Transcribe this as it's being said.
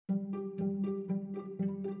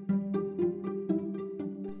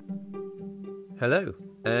Hello,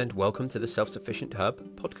 and welcome to the Self-Sufficient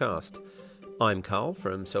Hub podcast. I'm Carl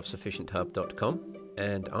from selfsufficienthub.com,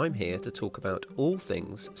 and I'm here to talk about all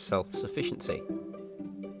things self-sufficiency.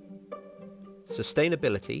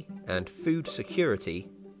 Sustainability and food security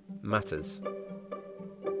matters.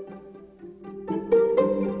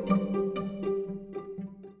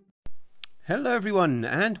 Hello everyone,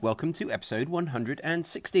 and welcome to episode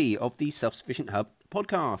 160 of the Self-Sufficient Hub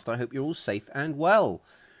podcast. I hope you're all safe and well.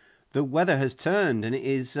 The weather has turned and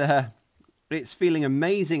it's feeling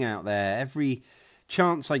amazing out there. Every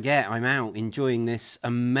chance I get, I'm out enjoying this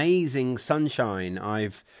amazing sunshine.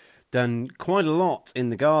 I've done quite a lot in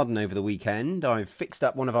the garden over the weekend. I've fixed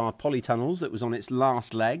up one of our polytunnels that was on its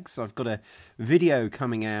last legs. I've got a video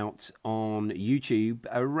coming out on YouTube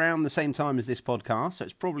around the same time as this podcast, so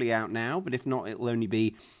it's probably out now, but if not, it'll only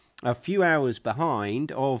be a few hours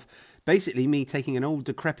behind of basically me taking an old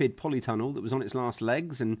decrepit polytunnel that was on its last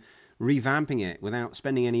legs and revamping it without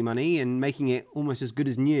spending any money and making it almost as good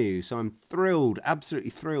as new. So I'm thrilled, absolutely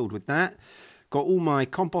thrilled with that. Got all my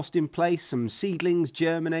compost in place, some seedlings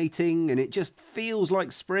germinating, and it just feels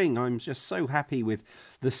like spring. I'm just so happy with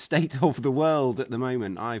the state of the world at the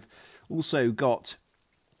moment. I've also got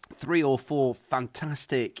 3 or 4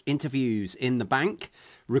 fantastic interviews in the bank,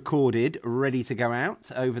 recorded, ready to go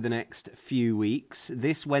out over the next few weeks.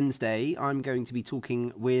 This Wednesday, I'm going to be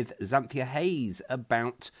talking with Xanthia Hayes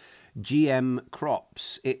about GM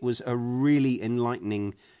crops. It was a really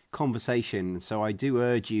enlightening conversation, so I do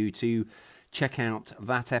urge you to check out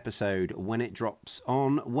that episode when it drops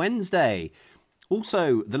on Wednesday.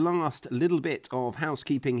 Also, the last little bit of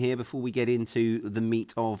housekeeping here before we get into the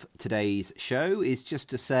meat of today's show is just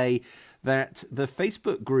to say that the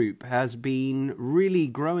Facebook group has been really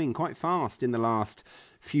growing quite fast in the last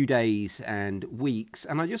few days and weeks.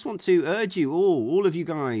 And I just want to urge you all of you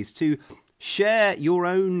guys, to share your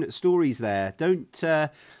own stories there. Don't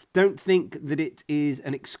think that it is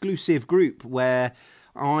an exclusive group where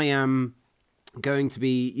I am going to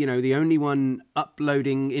be, the only one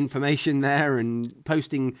uploading information there and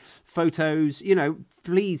posting photos.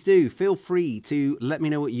 Please do feel free to let me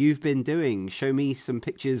know what you've been doing. Show me some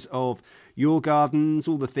pictures of your gardens,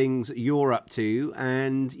 all the things you're up to,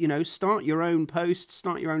 and, start your own posts,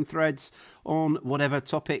 start your own threads on whatever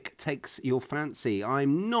topic takes your fancy.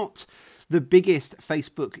 I'm not the biggest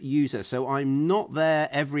Facebook user, so I'm not there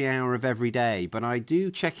every hour of every day, but I do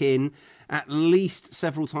check in at least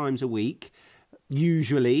several times a week,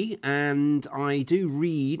 usually, and I do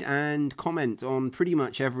read and comment on pretty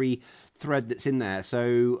much every thread that's in there,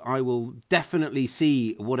 so I will definitely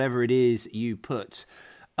see whatever it is you put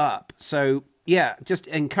up. So yeah, just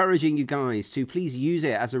encouraging you guys to please use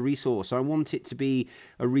it as a resource. I want it to be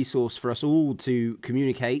a resource for us all to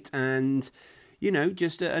communicate and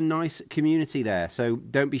just a nice community there. So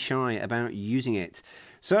don't be shy about using it.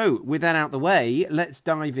 So with that out the way, let's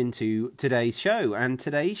dive into today's show. And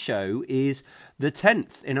today's show is the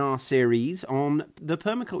 10th in our series on the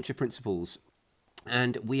permaculture principles.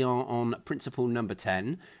 And we are on principle number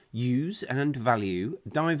 10, use and value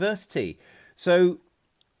diversity. So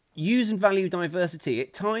use and value diversity,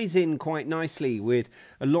 it ties in quite nicely with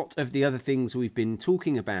a lot of the other things we've been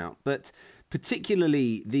talking about, but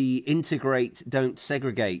particularly the integrate, don't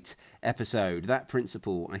segregate episode, that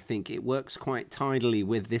principle, I think it works quite tidily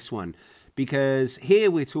with this one, because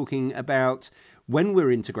here we're talking about when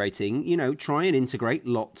we're integrating, try and integrate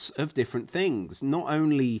lots of different things, not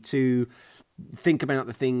only to think about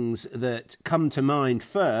the things that come to mind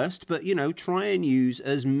first, but, try and use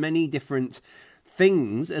as many different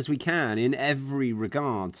things as we can in every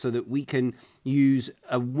regard so that we can use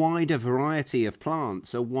a wider variety of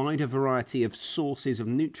plants, a wider variety of sources of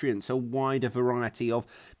nutrients, a wider variety of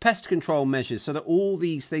pest control measures so that all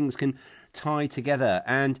these things can tie together.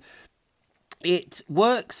 And it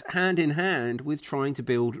works hand in hand with trying to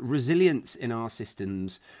build resilience in our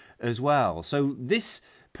systems as well. So this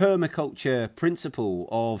permaculture principle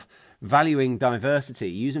of valuing diversity,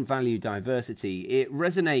 use and value diversity, it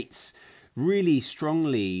resonates really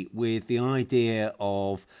strongly with the idea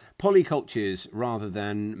of polycultures rather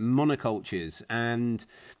than monocultures, and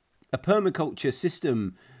a permaculture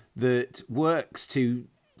system that works to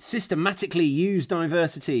systematically use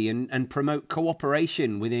diversity and promote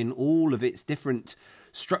cooperation within all of its different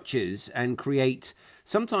structures and create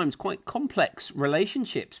sometimes quite complex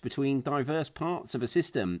relationships between diverse parts of a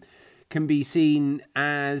system can be seen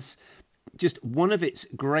as just one of its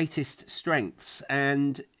greatest strengths.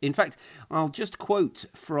 And in fact, I'll just quote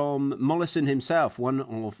from Mollison himself, one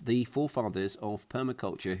of the forefathers of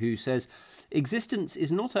permaculture, who says, "Existence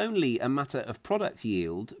is not only a matter of product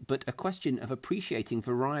yield, but a question of appreciating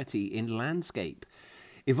variety in landscape.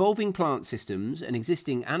 Evolving plant systems and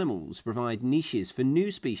existing animals provide niches for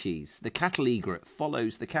new species. The cattle egret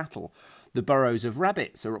follows the cattle. The burrows of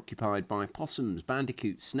rabbits are occupied by possums,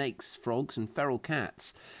 bandicoots, snakes, frogs, and feral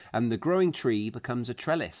cats. And the growing tree becomes a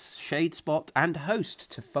trellis, shade spot, and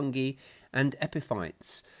host to fungi and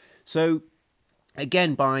epiphytes. So,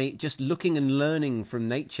 again, by just looking and learning from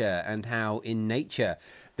nature and how in nature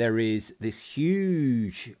there is this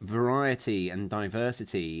huge variety and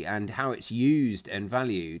diversity and how it's used and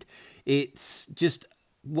valued, it's just,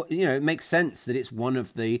 it makes sense that it's one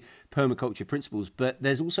of the permaculture principles, but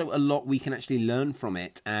there's also a lot we can actually learn from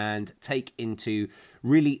it and take into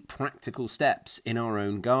really practical steps in our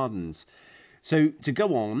own gardens. So to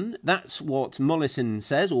go on, that's what Mollison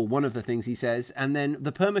says, or one of the things he says, and then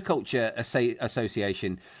the Permaculture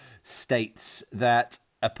Association states that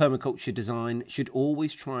a permaculture design should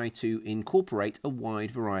always try to incorporate a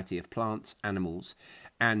wide variety of plants, animals,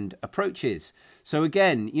 and approaches. So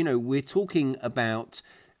again, we're talking about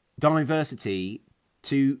diversity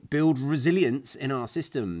to build resilience in our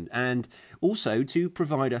system and also to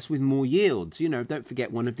provide us with more yields. Don't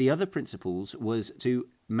forget, one of the other principles was to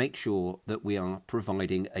make sure that we are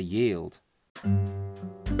providing a yield.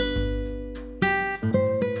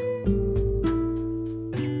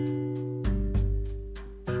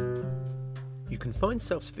 You can find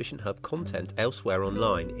Self-Sufficient Hub content elsewhere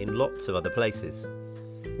online in lots of other places.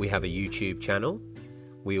 We have a YouTube channel,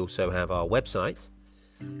 we also have our website,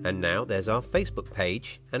 and now there's our Facebook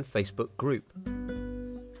page and Facebook group.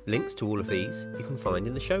 Links to all of these you can find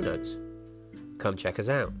in the show notes. Come check us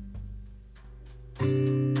out.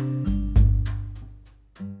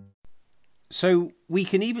 So we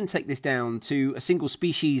can even take this down to a single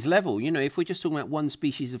species level. If we're just talking about one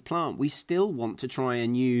species of plant, we still want to try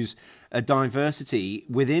and use a diversity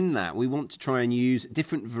within that. We want to try and use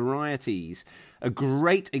different varieties. A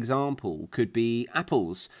great example could be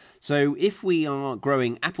apples. So if we are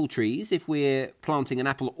growing apple trees, if we're planting an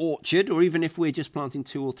apple orchard, or even if we're just planting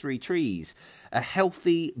 2 or 3 trees, a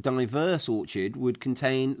healthy, diverse orchard would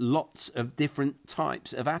contain lots of different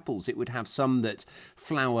types of apples. It would have some that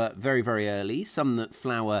flower very, very early, some that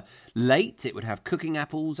flower late. It would have cooking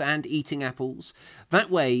apples and eating apples. That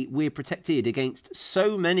way, we're protected against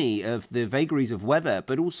so many of the vagaries of weather,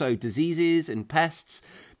 but also diseases and pests,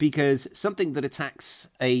 because something that attacks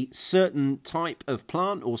a certain type of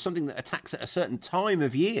plant or something that attacks at a certain time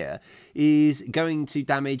of year is going to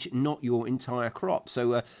damage not your entire crop.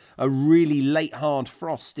 So a really late hard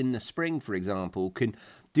frost in the spring, for example, can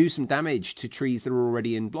do some damage to trees that are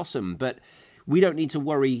already in blossom. But we don't need to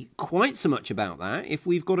worry quite so much about that if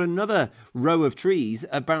we've got another row of trees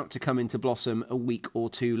about to come into blossom a week or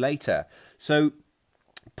 2 later. So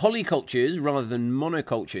polycultures rather than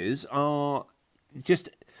monocultures are just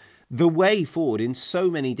the way forward in so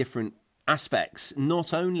many different aspects,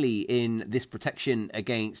 not only in this protection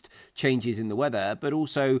against changes in the weather, but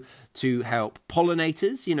also to help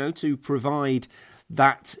pollinators, to provide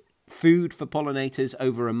that food for pollinators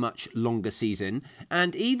over a much longer season.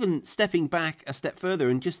 And even stepping back a step further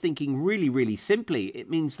and just thinking really, really simply, it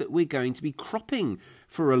means that we're going to be cropping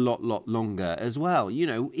for a lot longer as well.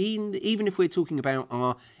 Even if we're talking about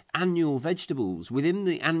our annual vegetables, within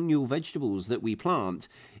the annual vegetables that we plant,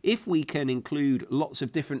 if we can include lots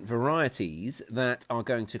of different varieties that are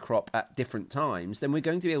going to crop at different times, then we're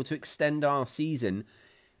going to be able to extend our season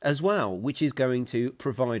as well, which is going to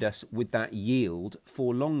provide us with that yield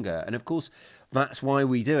for longer. And of course, that's why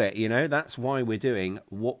we do it, that's why we're doing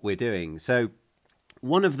what we're doing. So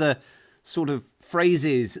one of the sort of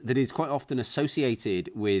phrases that is quite often associated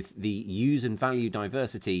with the use and value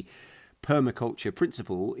diversity permaculture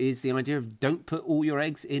principle is the idea of don't put all your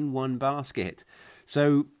eggs in one basket.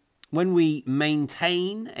 So when we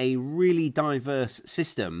maintain a really diverse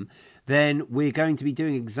system, then we're going to be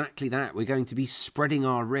doing exactly that. We're going to be spreading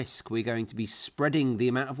our risk. We're going to be spreading the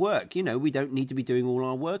amount of work. We don't need to be doing all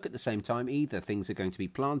our work at the same time either. Things are going to be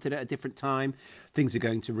planted at a different time. Things are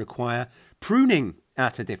going to require pruning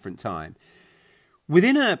at a different time.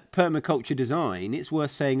 Within a permaculture design, it's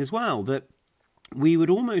worth saying as well that we would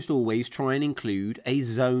almost always try and include a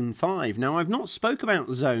Zone 5. Now, I've not spoke about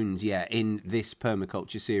zones yet in this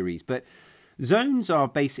permaculture series, but zones are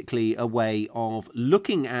basically a way of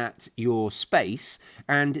looking at your space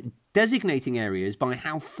and designating areas by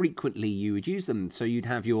how frequently you would use them. So you'd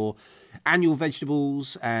have your annual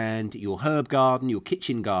vegetables and your herb garden, your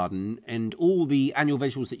kitchen garden, and all the annual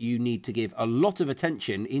vegetables that you need to give a lot of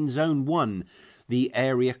attention in Zone 1, the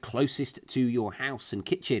area closest to your house and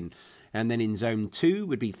kitchen. And then in zone 2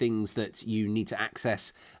 would be things that you need to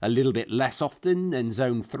access a little bit less often. Then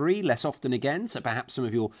zone 3, less often again. So perhaps some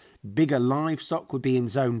of your bigger livestock would be in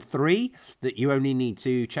zone 3 that you only need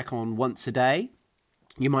to check on once a day.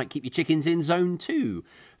 You might keep your chickens in zone 2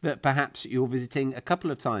 that perhaps you're visiting a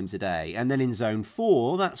couple of times a day. And then in zone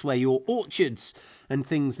 4, that's where your orchards and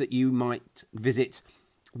things that you might visit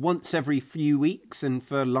once every few weeks and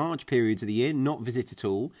for large periods of the year, not visit at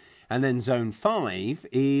all. And then zone 5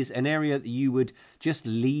 is an area that you would just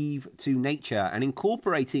leave to nature. And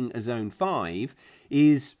incorporating a zone 5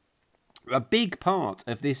 is a big part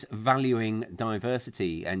of this valuing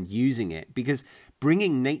diversity and using it, because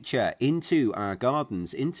bringing nature into our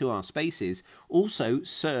gardens, into our spaces, also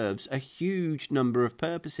serves a huge number of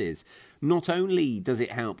purposes. Not only does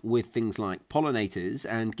it help with things like pollinators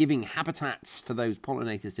and giving habitats for those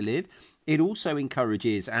pollinators to live, it also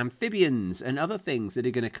encourages amphibians and other things that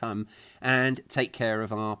are going to come and take care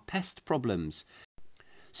of our pest problems.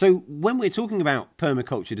 So when we're talking about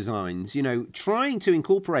permaculture designs, trying to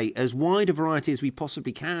incorporate as wide a variety as we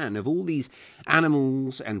possibly can of all these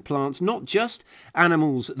animals and plants, not just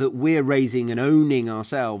animals that we're raising and owning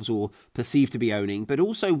ourselves or perceive to be owning, but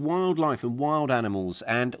also wildlife and wild animals,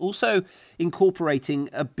 and also incorporating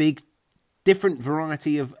a big different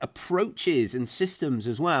variety of approaches and systems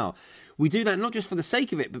as well. We do that not just for the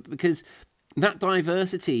sake of it, but because that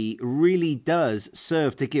diversity really does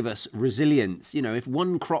serve to give us resilience. If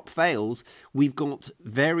one crop fails, we've got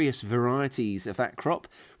various varieties of that crop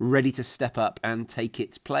ready to step up and take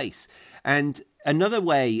its place. And another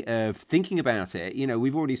way of thinking about it,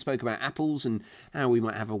 we've already spoke about apples and how we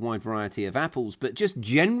might have a wide variety of apples, but just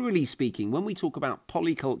generally speaking, when we talk about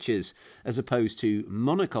polycultures as opposed to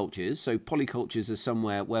monocultures, so polycultures are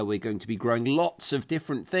somewhere where we're going to be growing lots of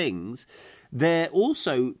different things, they're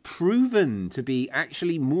also proven to be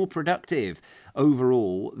actually more productive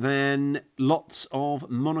overall than lots of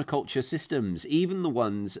monoculture systems, even the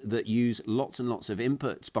ones that use lots and lots of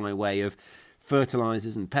inputs by way of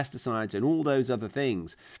fertilizers and pesticides and all those other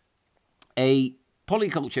things. A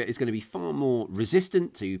polyculture is going to be far more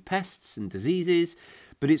resistant to pests and diseases,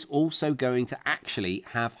 but it's also going to actually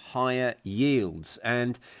have higher yields.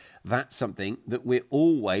 And that's something that we're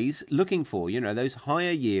always looking for, those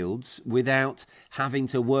higher yields without having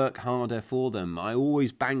to work harder for them. I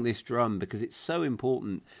always bang this drum because it's so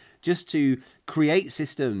important just to create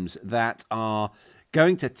systems that are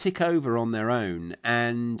going to tick over on their own.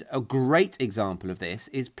 And a great example of this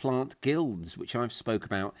is plant guilds, which I've spoke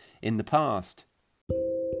about in the past.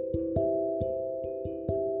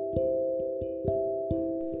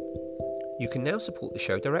 You can now support the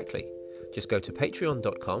show directly. Just go to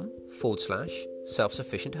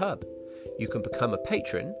patreon.com/self-sufficient-hub. You can become a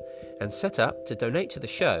patron and set up to donate to the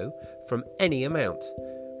show from any amount.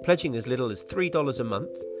 Pledging as little as $3 a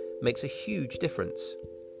month makes a huge difference.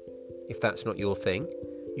 If that's not your thing,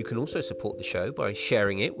 you can also support the show by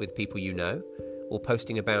sharing it with people you know or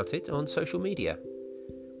posting about it on social media.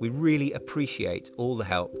 We really appreciate all the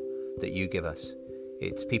help that you give us.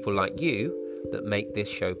 It's people like you that make this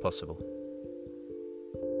show possible.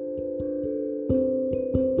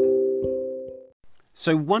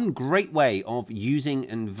 So one great way of using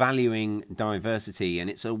and valuing diversity, and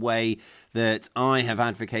it's a way that I have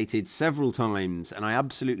advocated several times, and I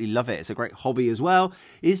absolutely love it, it's a great hobby as well,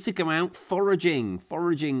 is to go out foraging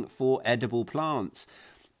for edible plants.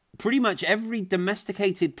 Pretty much every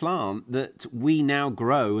domesticated plant that we now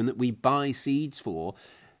grow and that we buy seeds for,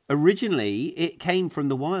 originally it came from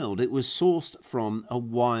the wild. It was sourced from a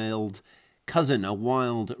wild cousin, a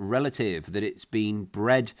wild relative that it's been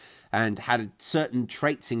bred and had certain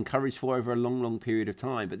traits encouraged for over a long, long period of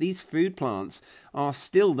time. But these food plants are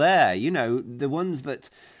still there. The ones that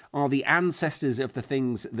are the ancestors of the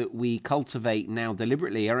things that we cultivate now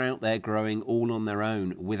deliberately are out there growing all on their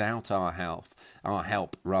own without our help.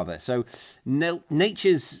 So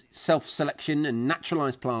nature's self-selection and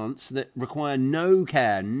naturalized plants that require no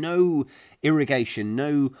care, no irrigation,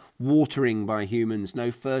 no watering by humans,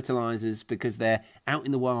 no fertilizers, because they're out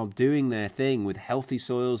in the wild doing their thing with healthy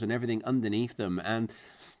soils and everything underneath them. And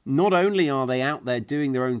not only are they out there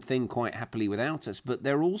doing their own thing quite happily without us, but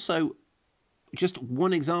they're also just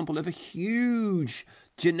one example of a huge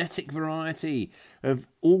genetic variety of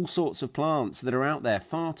all sorts of plants that are out there,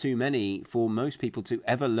 far too many for most people to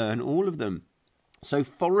ever learn all of them. So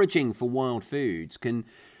foraging for wild foods can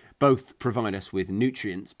both provide us with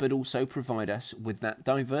nutrients, but also provide us with that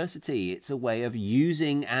diversity. It's a way of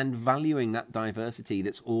using and valuing that diversity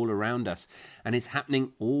that's all around us, and it's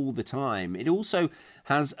happening all the time. It also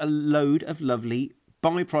has a load of lovely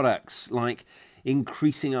byproducts, like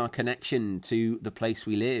increasing our connection to the place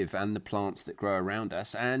we live and the plants that grow around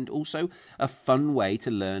us, and also a fun way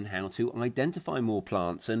to learn how to identify more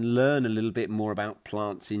plants and learn a little bit more about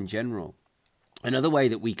plants in general. Another way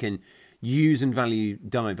that we can use and value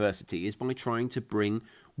diversity is by trying to bring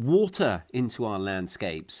water into our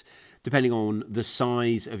landscapes. Depending on the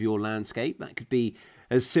size of your landscape, that could be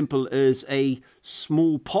as simple as a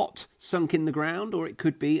small pot sunk in the ground, or it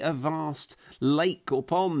could be a vast lake or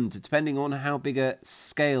pond, depending on how big a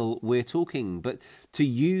scale we're talking. But to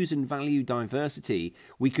use and value diversity,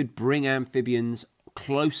 we could bring amphibians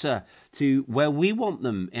closer to where we want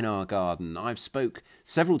them in our garden. I've spoke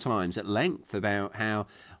several times at length about how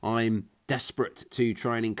I'm desperate to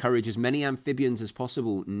try and encourage as many amphibians as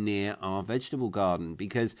possible near our vegetable garden,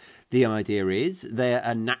 because the idea is they're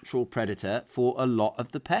a natural predator for a lot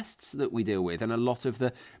of the pests that we deal with and a lot of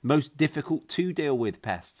the most difficult to deal with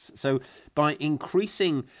pests. So by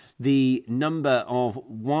increasing the number of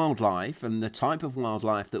wildlife and the type of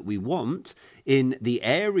wildlife that we want in the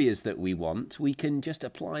areas that we want, we can just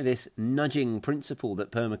apply this nudging principle that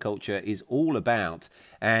permaculture is all about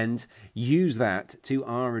and use that to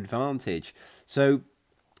our advantage. So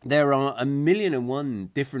there are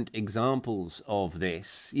 1,000,001 different examples of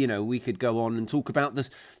this. You know, we could go on and talk about the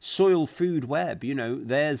soil food web. You know,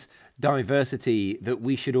 there's diversity that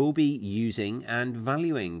we should all be using and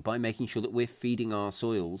valuing by making sure that we're feeding our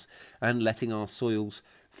soils and letting our soils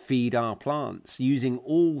feed our plants, using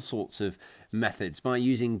all sorts of methods, by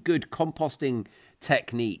using good composting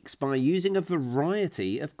techniques, by using a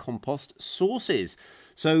variety of compost sources.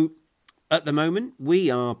 So at the moment, we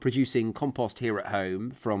are producing compost here at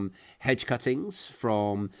home from hedge cuttings,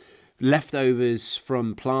 from leftovers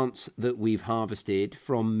from plants that we've harvested,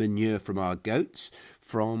 from manure from our goats,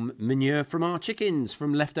 from manure from our chickens,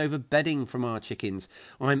 from leftover bedding from our chickens.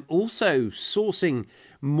 I'm also sourcing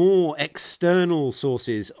more external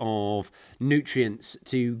sources of nutrients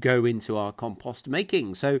to go into our compost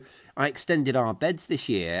making. So I extended our beds this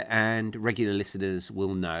year, and regular listeners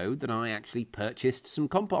will know that I actually purchased some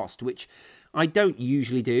compost, which I don't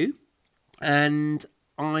usually do, and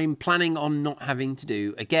I'm planning on not having to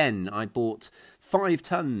do again. I bought 5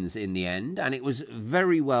 tons in the end, and it was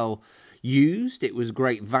very well used. It was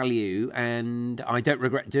great value, and I don't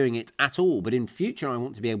regret doing it at all. But in future, I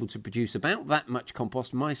want to be able to produce about that much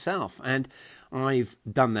compost myself, and I've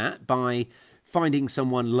done that by finding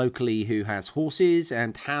someone locally who has horses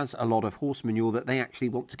and has a lot of horse manure that they actually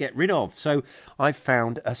want to get rid of. So I've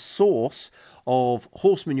found a source of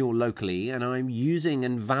horse manure locally, and I'm using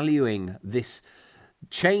and valuing this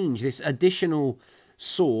change, this additional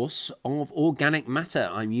source of organic matter.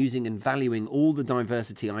 I'm using and valuing all the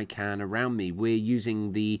diversity I can around me. We're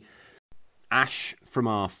using the ash from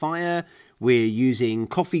our fire, we're using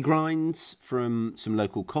coffee grinds from some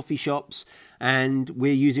local coffee shops, and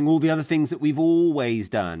we're using all the other things that we've always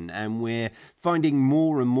done, and we're finding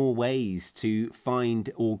more and more ways to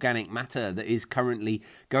find organic matter that is currently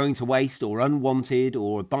going to waste or unwanted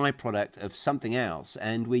or a byproduct of something else,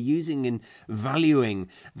 and we're using and valuing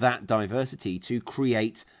that diversity to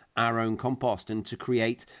create our own compost and to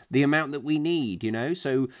create the amount that we need, you know.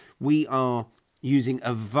 So we are using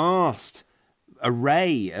a vast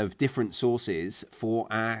array of different sources for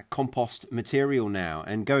our compost material now,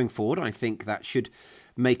 and going forward I think that should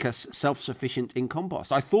make us self-sufficient in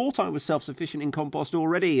compost. I thought I was self-sufficient in compost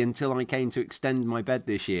already until I came to extend my bed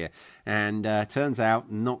this year, and turns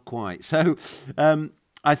out not quite. So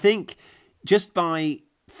I think just by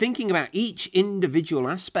thinking about each individual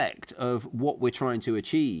aspect of what we're trying to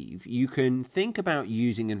achieve, you can think about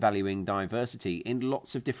using and valuing diversity in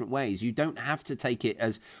lots of different ways. You don't have to take it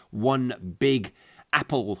as one big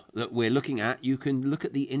apple that we're looking at. You can look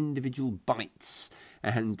at the individual bites,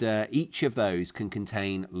 and each of those can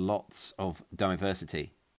contain lots of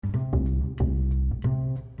diversity.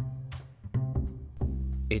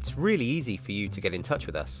 It's really easy for you to get in touch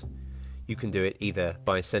with us. You can do it either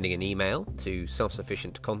by sending an email to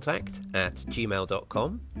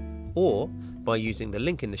selfsufficientcontact@gmail.com or by using the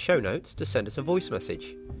link in the show notes to send us a voice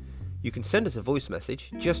message. You can send us a voice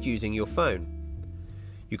message just using your phone.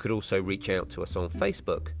 You could also reach out to us on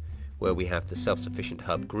Facebook, where we have the Self-Sufficient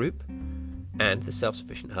Hub group and the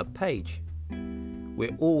Self-Sufficient Hub page.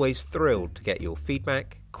 We're always thrilled to get your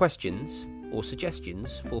feedback, questions, or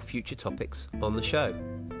suggestions for future topics on the show.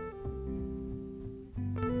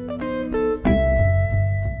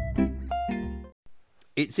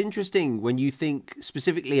 It's interesting when you think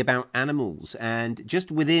specifically about animals, and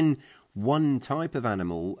just within one type of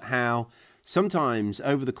animal, how sometimes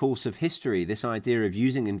over the course of history this idea of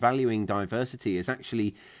using and valuing diversity has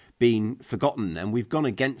actually been forgotten, and we've gone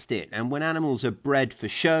against it. And when animals are bred for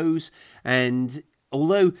shows, and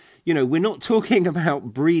although, we're not talking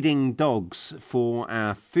about breeding dogs for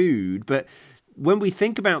our food, but when we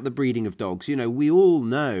think about the breeding of dogs, we all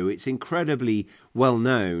know, it's incredibly well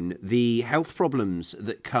known, the health problems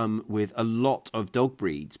that come with a lot of dog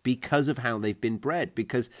breeds because of how they've been bred,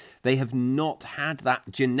 because they have not had that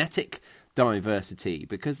genetic diversity,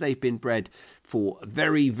 because they've been bred for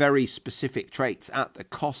very, very specific traits at the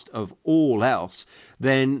cost of all else.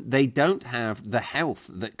 Then they don't have the health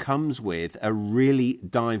that comes with a really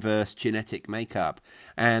diverse genetic makeup.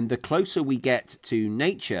 And the closer we get to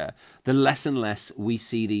nature, the less and less we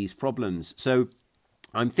see these problems. So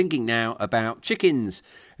I'm thinking now about chickens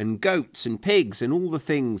and goats and pigs and all the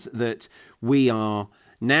things that we are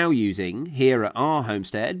now using here at our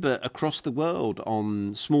homestead, but across the world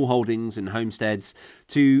on small holdings and homesteads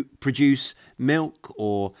to produce milk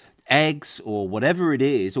or eggs or whatever it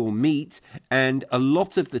is, or meat. And a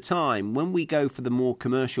lot of the time, when we go for the more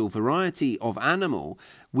commercial variety of animal,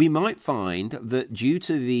 we might find that due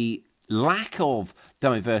to the lack of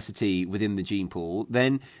diversity within the gene pool,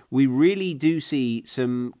 then we really do see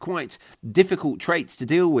some quite difficult traits to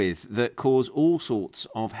deal with that cause all sorts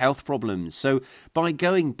of health problems. So by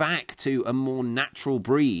going back to a more natural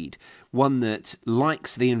breed, one that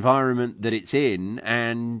likes the environment that it's in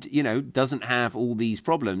and, doesn't have all these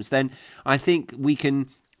problems, then I think we can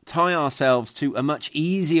tie ourselves to a much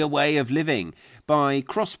easier way of living by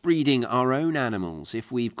crossbreeding our own animals.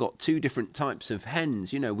 If we've got two different types of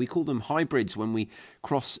hens, we call them hybrids when we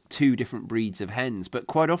cross two different breeds of hens, but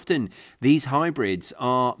quite often these hybrids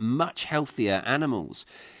are much healthier animals.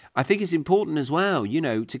 I think it's important as well,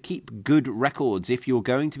 to keep good records if you're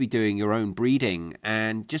going to be doing your own breeding,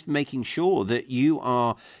 and just making sure that you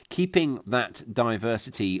are keeping that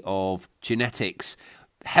diversity of genetics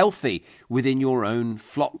healthy within your own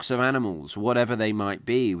flocks of animals, whatever they might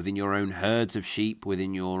be, within your own herds of sheep,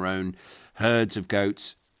 within your own herds of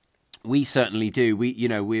goats. We certainly do.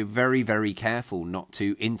 We're very, very careful not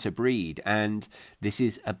to interbreed, and this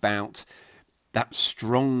is about that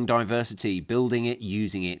strong diversity, building it,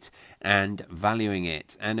 using it, and valuing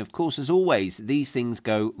it. And of course, as always, these things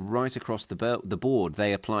go right across the board.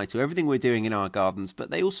 They apply to everything we're doing in our gardens, but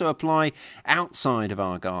they also apply outside of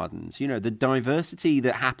our gardens. The diversity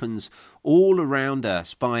that happens all around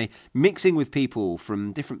us by mixing with people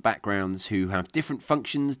from different backgrounds who have different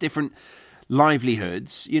functions, different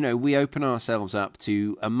livelihoods. We open ourselves up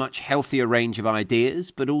to a much healthier range of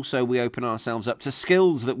ideas, but also we open ourselves up to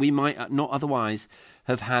skills that we might not otherwise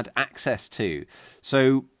have had access to.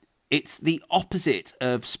 So it's the opposite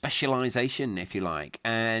of specialization, if you like.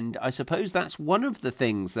 And I suppose that's one of the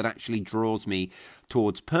things that actually draws me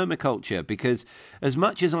towards permaculture, because as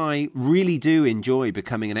much as I really do enjoy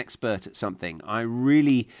becoming an expert at something, I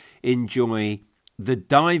really enjoy the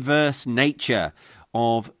diverse nature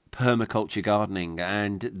of permaculture gardening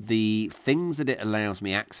and the things that it allows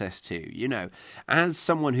me access to. As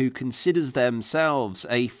someone who considers themselves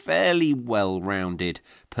a fairly well-rounded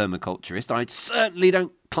permaculturist, I certainly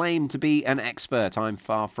don't claim to be an expert. I'm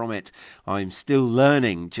far from it. I'm still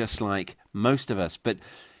learning, just like most of us. But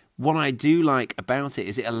what I do like about it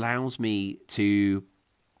is it allows me to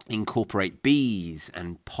incorporate bees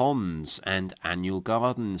and ponds and annual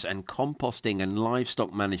gardens and composting and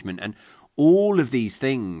livestock management and all of these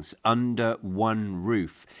things under one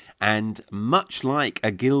roof. And much like a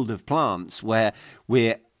guild of plants, where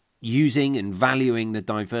we're using and valuing the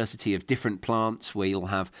diversity of different plants, where you'll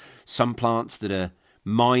have some plants that are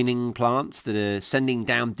mining plants that are sending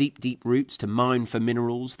down deep, deep roots to mine for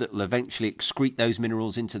minerals that will eventually excrete those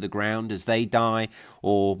minerals into the ground as they die,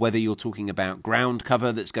 or whether you're talking about ground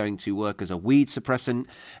cover that's going to work as a weed suppressant,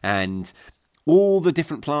 and all the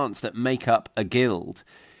different plants that make up a guild.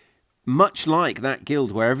 Much like that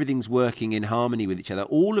guild where everything's working in harmony with each other,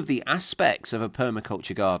 all of the aspects of a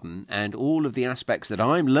permaculture garden and all of the aspects that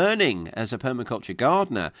I'm learning as a permaculture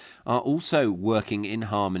gardener are also working in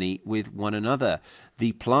harmony with one another.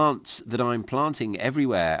 The plants that I'm planting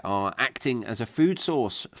everywhere are acting as a food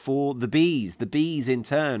source for the bees. The bees, in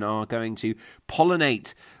turn, are going to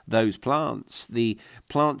pollinate those plants. The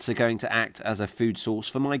plants are going to act as a food source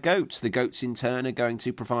for my goats. The goats, in turn, are going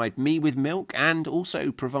to provide me with milk and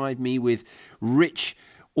also provide me with rich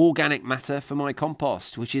organic matter for my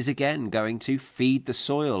compost, which is again going to feed the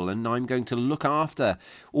soil, and I'm going to look after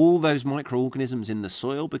all those microorganisms in the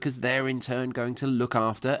soil because they're in turn going to look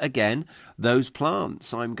after, again, those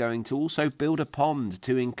plants. I'm going to also build a pond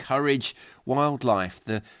to encourage wildlife,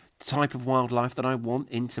 the type of wildlife that I want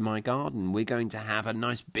into my garden. We're going to have a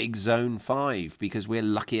nice big zone 5 because we're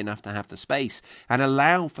lucky enough to have the space and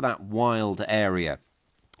allow for that wild area.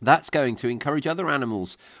 That's going to encourage other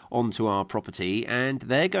animals onto our property, and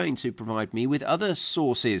they're going to provide me with other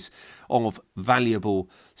sources of valuable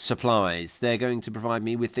supplies. They're going to provide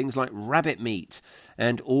me with things like rabbit meat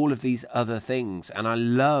and all of these other things. And I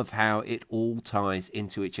love how it all ties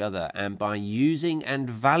into each other. And by using and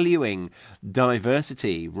valuing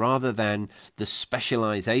diversity rather than the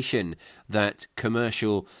specialization that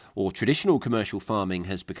commercial or traditional commercial farming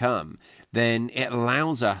has become, then it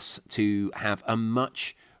allows us to have a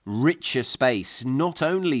much richer space, not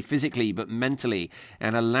only physically but mentally,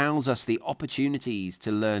 and allows us the opportunities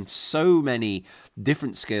to learn so many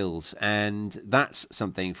different skills. And that's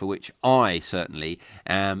something for which I certainly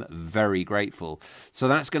am very grateful. So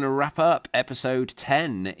that's going to wrap up episode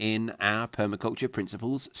 10 in our Permaculture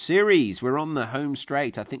Principles series. We're on the home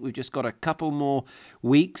straight. I think we've just got a couple more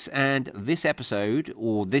weeks, and this episode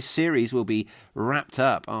or this series will be wrapped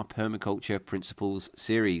up, our Permaculture Principles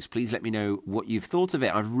series. Please let me know what you've thought of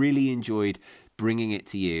it. I've really enjoyed bringing it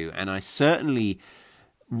to you, and I certainly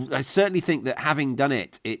think that having done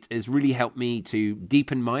it has really helped me to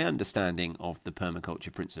deepen my understanding of the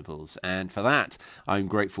permaculture principles, and for that I'm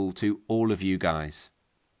grateful to all of you guys.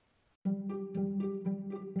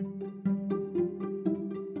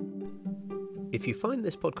 If you find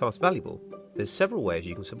this podcast valuable, there's several ways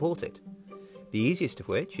you can support it. The easiest of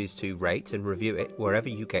which is to rate and review it wherever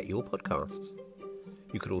you get your podcasts.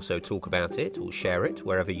 You could also talk about it or share it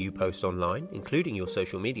wherever you post online, including your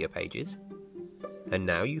social media pages. And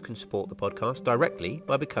now you can support the podcast directly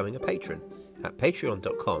by becoming a patron at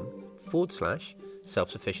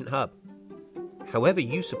patreon.com/self-sufficient-hub. However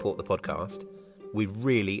you support the podcast, we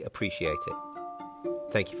really appreciate it.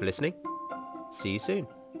 Thank you for listening. See you soon.